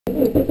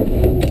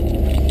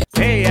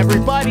Hey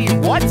everybody,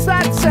 what's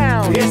that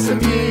sound? It's a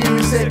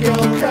musical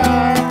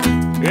car.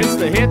 It's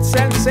the hit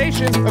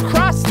sensation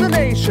across the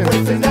nation.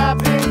 With an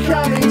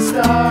up-and-coming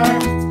star.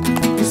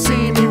 You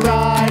see me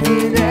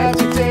riding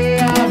every day,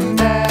 I'm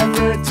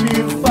never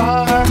too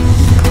far.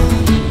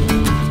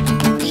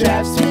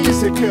 Jeff's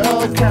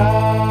musical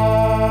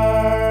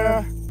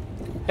car.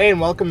 Hey,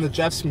 and welcome to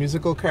Jeff's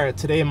Musical Car.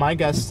 Today my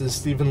guest is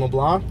Stephen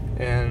LeBlanc,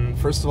 and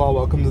first of all,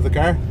 welcome to the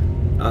car.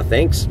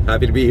 Thanks,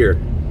 happy to be here.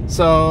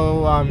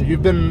 So,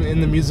 you've been in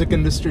the music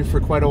industry for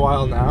quite a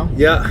while now.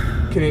 Yeah.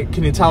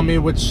 Can you tell me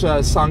which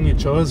song you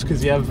chose?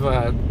 Because you have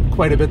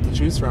quite a bit to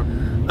choose from.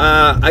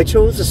 I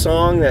chose a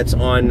song that's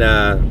on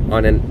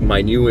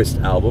my newest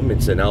album.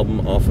 It's an album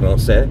en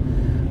français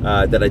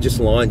that I just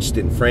launched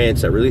in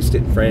France. I released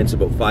it in France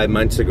about 5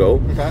 months ago.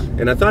 Okay.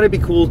 And I thought it'd be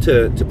cool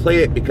to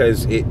play it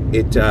because it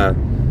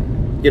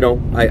you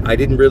know, I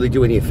didn't really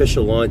do any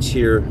official launch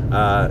here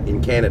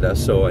in Canada,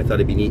 so I thought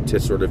it'd be neat to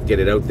sort of get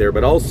it out there.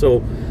 But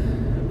also,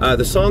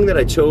 the song that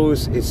I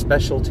chose is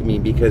special to me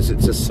because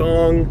it's a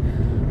song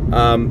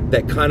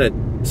that kind of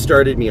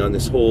started me on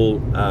this whole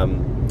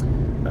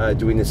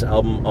doing this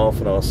album en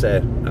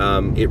français.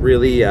 It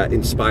really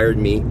inspired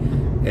me,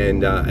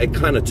 and it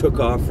kind of took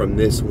off from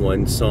this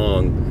one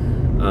song.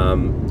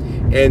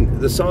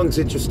 And the song's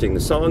interesting. The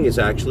song is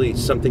actually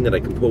something that I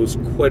composed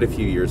quite a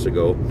few years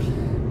ago.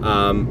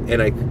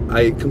 And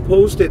I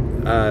composed it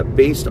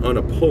based on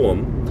a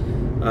poem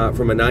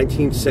from a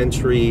 19th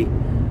century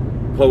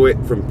poet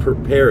from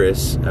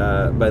Paris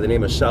by the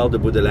name of Charles de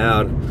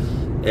Baudelaire,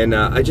 and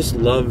I just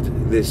loved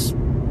this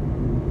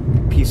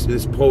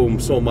poem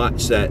so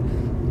much that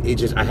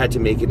I had to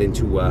make it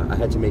into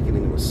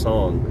a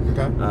song.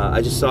 Okay.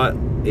 I just thought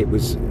it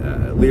was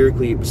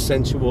lyrically, it was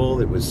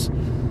sensual, it was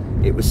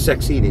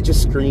sexy, and it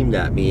just screamed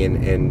at me,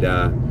 and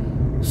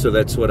so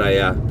that's what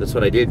I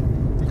did.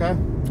 Okay.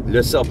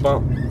 Le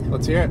Serpent.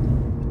 Let's hear it.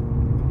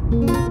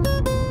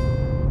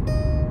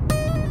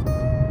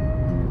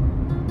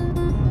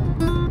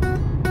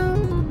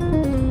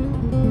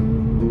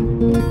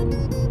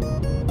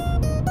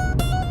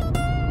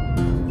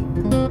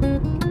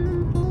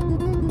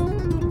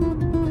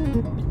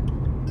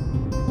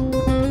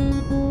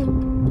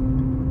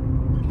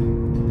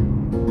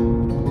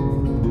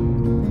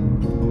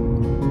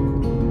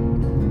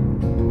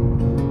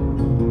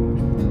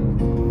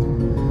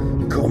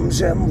 Comme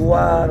j'aime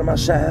voir ma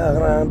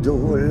chair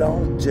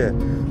indolente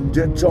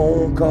de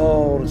ton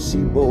corps si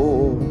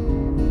beau,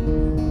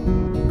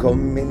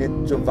 comme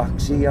minute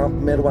vacillante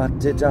miroite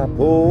de ta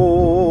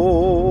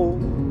peau.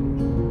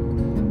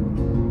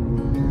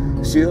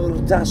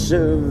 Sur ta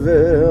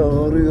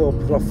chevelure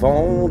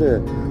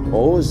profonde,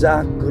 aux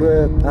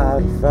acres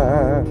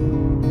parfums,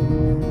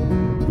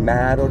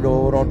 mer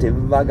odorante et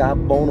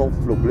vagabonde aux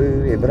flots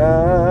bleus et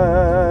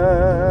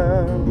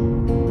bruns.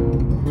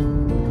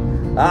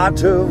 À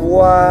te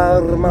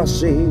voir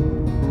marcher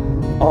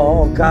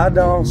en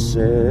cadence,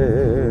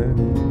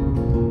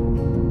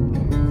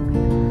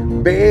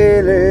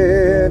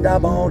 belle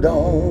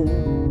d'abandon,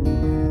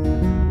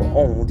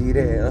 on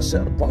dirait un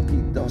serpent qui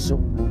danse au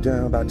bout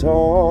d'un bâton.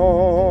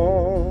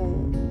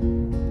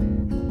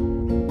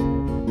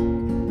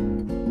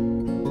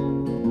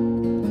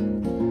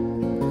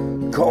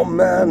 Comme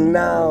un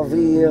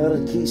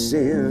navire qui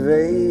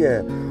s'éveille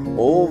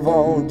au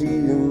vent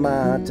du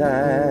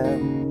matin,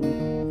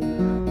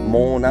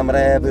 mon âme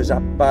rêveuse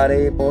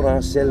apparaît pour un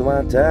ciel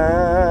lointain.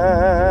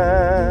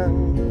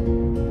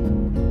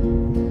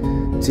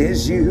 Tes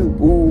yeux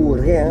où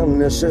rien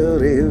ne se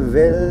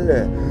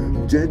révèle,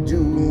 de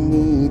doux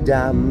ni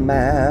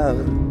d'amer,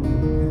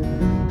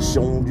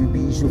 sont du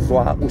bijou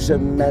froid où se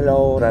mêle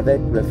l'or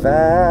avec le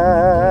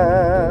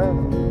fer.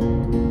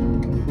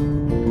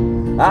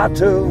 À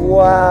te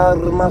voir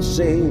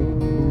marcher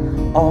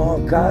en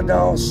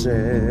cadence,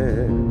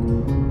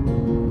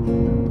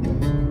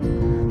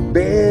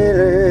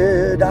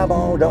 belle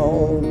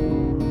d'abandon,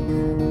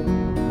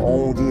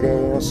 on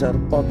dirait un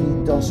serpent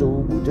qui danse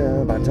au bout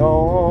d'un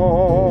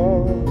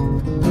bâton.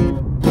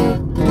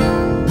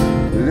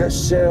 Le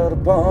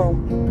serpent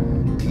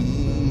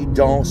qui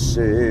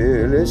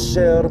dansait, le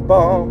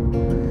serpent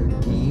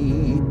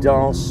qui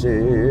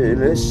dansait,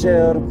 le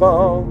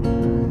serpent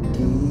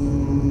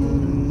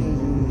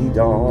qui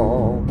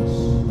danse.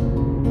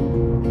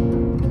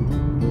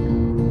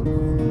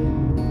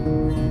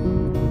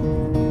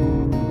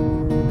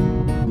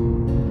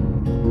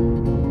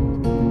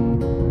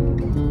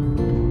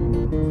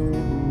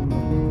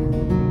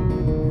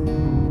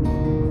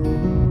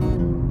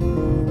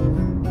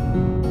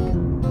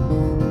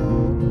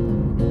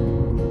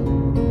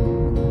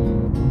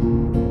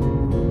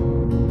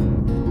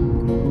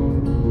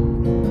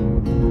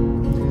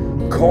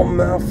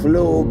 Comme un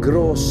flot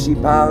grossi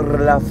par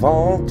la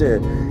fente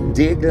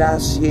des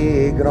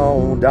glaciers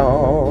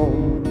grondants,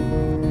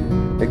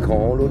 et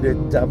quand l'eau de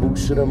ta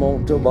bouche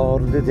remonte au bord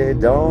de tes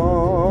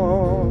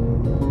dents,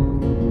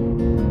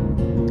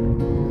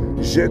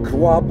 je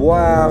crois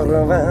boire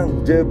un vin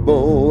de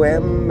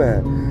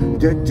bohème,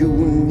 de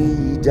doux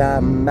ni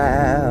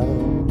d'amer,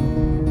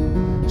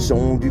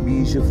 son du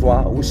bijou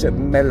froid où se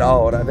mêle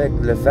l'or avec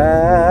le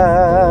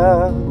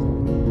fer.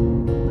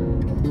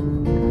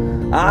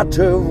 À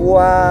te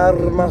voir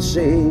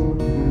marcher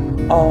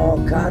en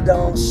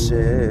cadence,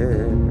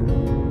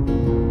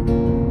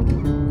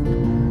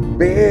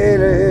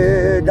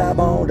 belle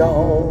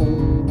d'abandon,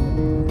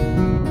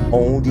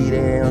 on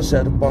dirait un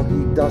serpent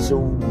qui danse au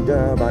bout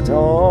d'un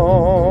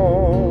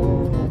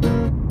bâton.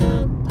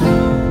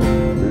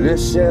 Le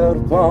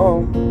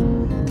serpent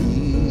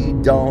qui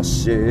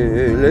danse,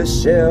 le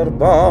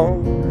serpent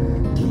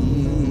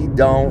qui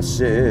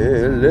danse,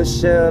 le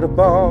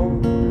serpent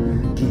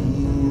qui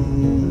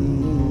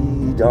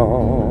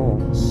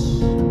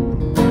danse.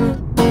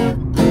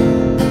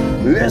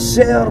 Le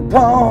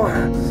serpent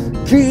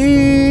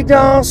qui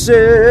danse,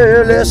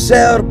 le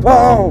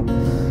serpent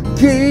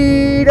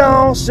qui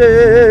danse,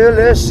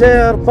 le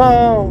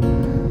serpent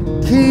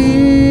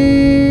qui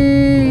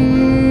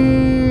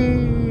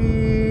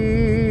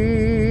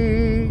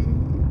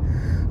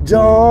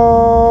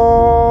danse.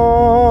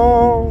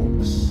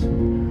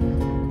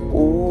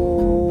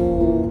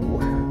 Oh.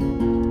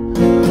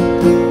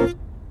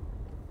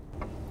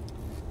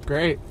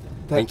 Great.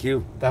 Thank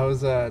you. That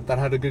was that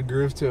had a good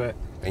groove to it.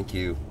 Thank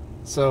you.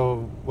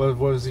 So, what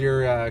was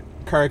your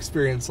car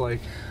experience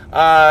like?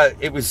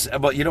 It was,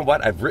 well, you know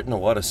what? I've written a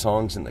lot of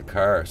songs in the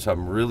car, so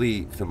I'm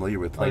really familiar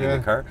with playing in the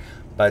car,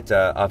 but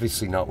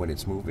obviously not when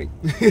it's moving.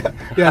 Yeah,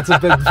 it's a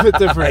bit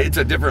different. It's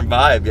a different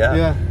vibe,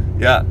 yeah.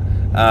 Yeah.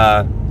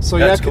 So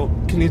that's yeah, cool.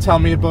 Can you tell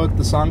me about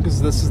the song?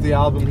 Because this is the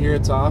album here,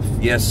 it's off.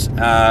 Yes.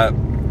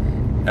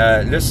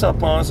 Le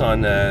Serpent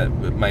on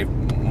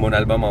mon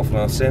album en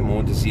français,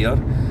 Mon Désir.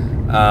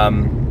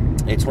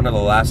 It's one of the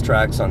last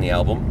tracks on the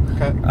album.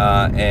 Okay.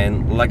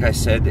 And like I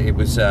said, it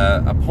was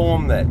a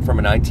poem that from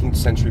a 19th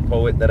century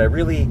poet that I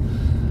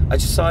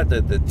just saw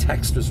that the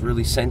text was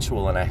really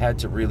sensual, and I had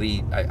to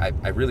really,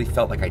 I really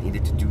felt like I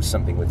needed to do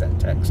something with that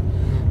text,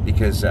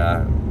 because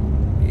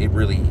it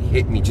really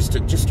hit me just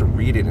to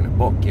read it in a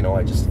book. You know,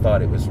 I just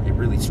thought it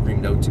really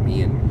screamed out to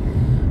me,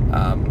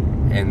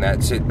 and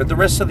that's it. But the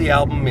rest of the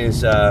album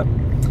is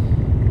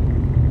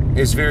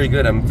very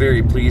good. I'm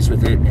very pleased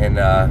with it, and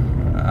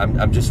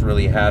I'm just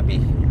really happy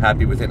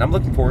with it. And I'm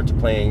looking forward to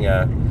playing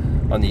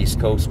on the East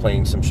Coast,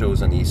 playing some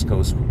shows on the East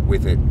Coast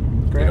with it.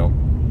 Great. You know.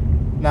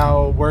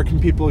 Now, where can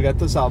people get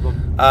this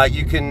album?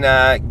 You can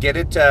get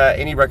it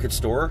any record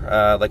store.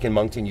 Like in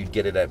Moncton, you'd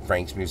get it at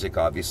Frank's Music,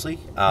 obviously.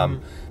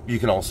 You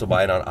can also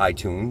buy it on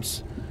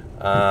iTunes,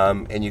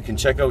 and you can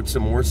check out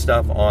some more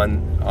stuff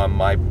on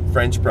my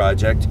French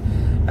project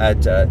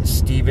at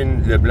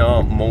Stephen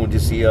LeBlanc Mon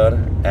Désir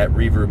at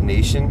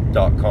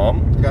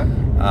ReverbNation.com. Okay.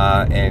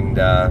 And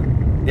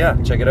yeah,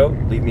 check it out.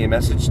 Leave me a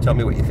message. Tell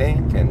me what you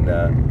think. And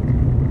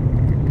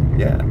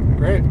yeah.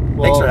 Great.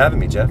 Well, thanks for having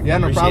me, Jeff. Yeah,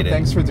 no Appreciate problem. it.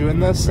 Thanks for doing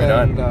this. Right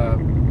and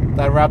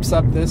that wraps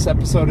up this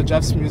episode of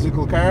Jeff's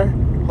Musical Car.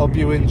 Hope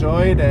you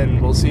enjoyed,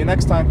 and we'll see you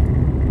next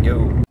time.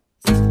 Yo.